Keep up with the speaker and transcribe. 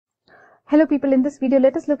Hello people, in this video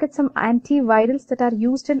let us look at some antivirals that are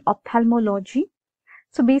used in ophthalmology.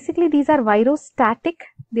 So basically these are virostatic.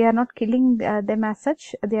 They are not killing them as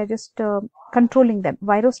such, they are just controlling them.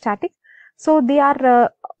 Virostatic. So they are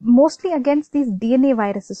mostly against these DNA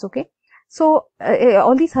viruses, okay. So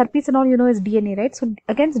all these herpes and all is DNA, right? So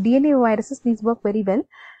against DNA viruses these work very well.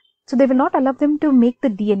 So they will not allow them to make the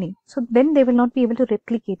DNA. So then they will not be able to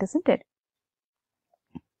replicate, isn't it?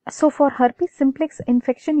 So for herpes simplex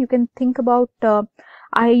infection, you can think about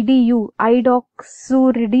IDU,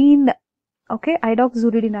 Idoxuridine, okay,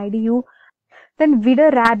 Idoxuridine IDU, then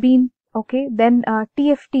VIDA-RABINE, okay, then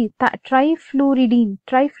TFT, Trifluridine,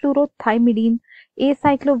 Trifluoro-THYMIDINE,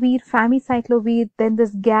 Acyclovir, Famiciclovir, then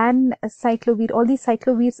this Ganciclovir, all these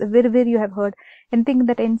cyclovirs, Vir you have heard. Anything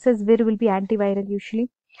that ends as Vir will be antiviral usually.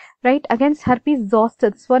 Right, against herpes zoster,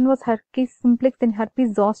 this one was herpes simplex, then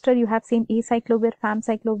herpes zoster, you have same Acyclovir,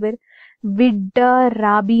 Famiciclovir,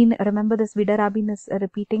 VIDA-RABINE, remember this VIDA-RABINE is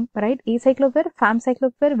repeating, right, Acyclovir,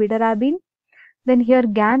 Famiciclovir, VIDA-RABINE, then here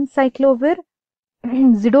Ganciclovir,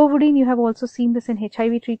 Zidovudine, you have also seen this in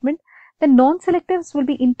HIV treatment. Then non-selectives will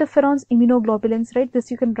be Interferons, Immunoglobulins, right,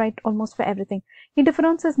 this you can write almost for everything.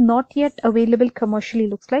 Interferons is not yet available commercially,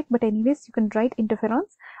 looks like, but anyways you can write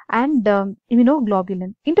Interferons and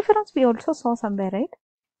immunoglobulin. Interferons we also saw somewhere, right,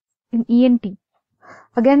 in ENT.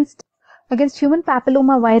 Against human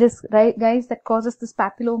papilloma virus, right guys, that causes this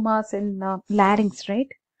papillomas in larynx,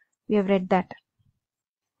 right, we have read that.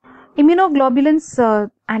 Immunoglobulins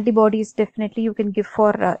antibodies definitely you can give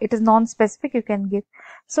for, it is non-specific, you can give.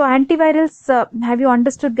 So antivirals, have you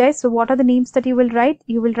understood guys? So what are the names that you will write?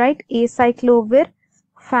 You will write Acyclovir,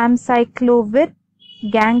 Famiciclovir,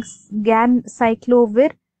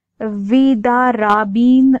 Ganciclovir,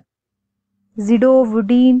 VIDA-RABINE,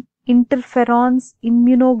 Zidovudine, Interferons,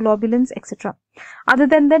 Immunoglobulins, etc. Other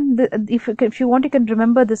than that, if you want, you can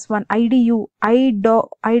remember this one, IDU,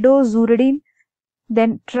 Idoxuridine,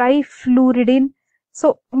 then Trifluridine.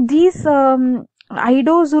 So these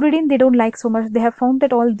Idoxuridine they don't like so much. They have found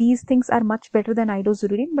that all these things are much better than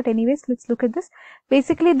Idoxuridine. But anyways, let's look at this.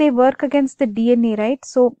 Basically, they work against the DNA, right?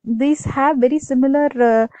 So these have very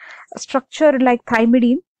similar structure like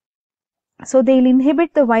thymidine. So they'll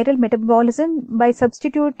inhibit the viral metabolism by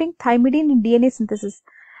substituting thymidine in DNA synthesis.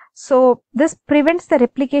 So this prevents the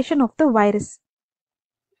replication of the virus.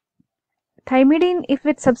 Thymidine, if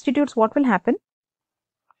it substitutes, what will happen?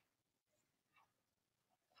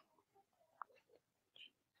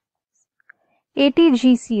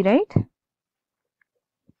 ATGC, right?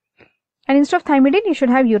 And instead of thymidine, you should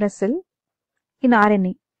have uracil in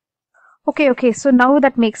RNA. Okay, so now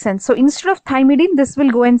that makes sense. So instead of thymidine, this will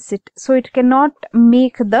go and sit. So it cannot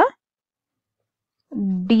make the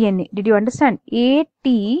DNA. Did you understand?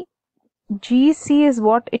 ATGC is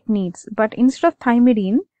what it needs. But instead of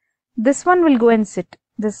thymidine, this one will go and sit.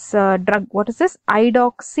 This drug, what is this?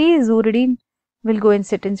 Idoxuridine will go and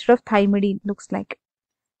sit instead of thymidine, looks like.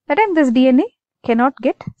 That time this DNA cannot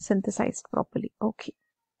get synthesized properly. Okay.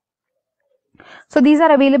 So these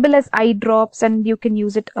are available as eye drops and you can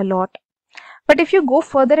use it a lot. But if you go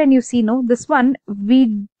further and you see, no, this one,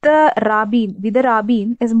 VIDA-RABINE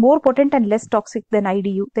is more potent and less toxic than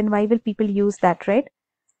IDU. Then why will people use that, right?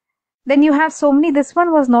 Then you have so many, this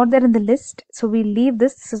one was not there in the list. So we'll leave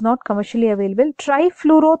this. This is not commercially available.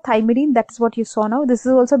 Trifluoro-THYMIDINE, that is what you saw now. This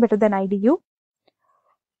is also better than IDU.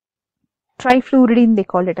 Trifluridine, they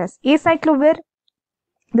call it as. Acyclovir,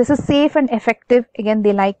 this is safe and effective. Again,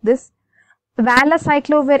 they like this.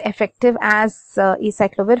 Valacyclovir, effective as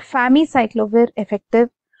Acyclovir. Famiciclovir, effective.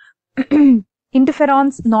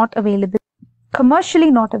 Interferons, not available.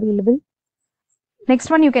 Commercially not available. Next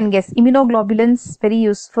one you can guess. Immunoglobulins, very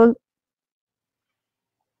useful.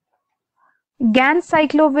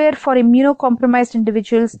 Ganciclovir for immunocompromised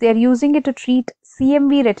individuals. They are using it to treat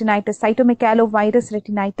CMV retinitis, cytomegalovirus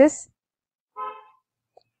retinitis.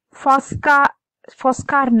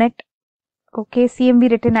 Foscarnet, okay, CMV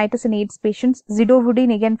retinitis in AIDS patients.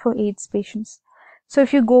 Zidovudine again for AIDS patients. So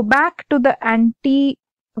if you go back to the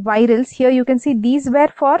antivirals, here you can see these were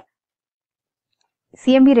for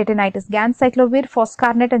CMV retinitis, Ganciclovir,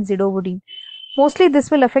 Foscarnet and Zidovudine. Mostly this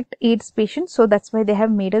will affect AIDS patients, so that's why they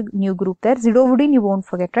have made a new group there. Zidovudine you won't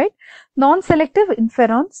forget, right? Non-selective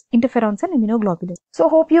interferons and immunoglobulins. So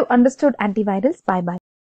hope you understood antivirals. Bye-bye.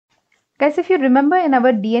 Guys, if you remember in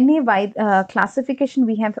our DNA classification,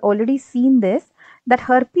 we have already seen this, that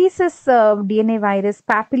herpes is DNA virus,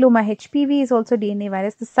 papilloma, HPV is also DNA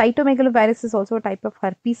virus, the cytomegalovirus is also a type of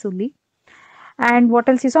herpes only. And what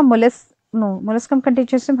else you saw? Molluscum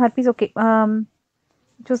contagiosum, herpes, okay,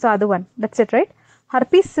 which was the other one, that's it, right?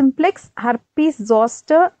 Herpes simplex, herpes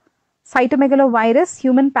zoster, cytomegalovirus,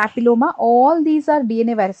 human papilloma, all these are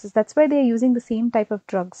DNA viruses. That's why they are using the same type of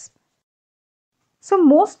drugs. So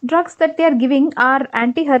most drugs that they are giving are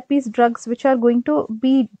anti-herpes drugs, which are going to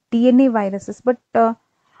be DNA viruses. But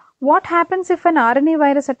what happens if an RNA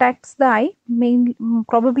virus attacks the eye?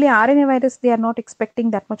 Probably RNA virus, they are not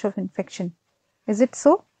expecting that much of infection. Is it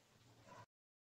so?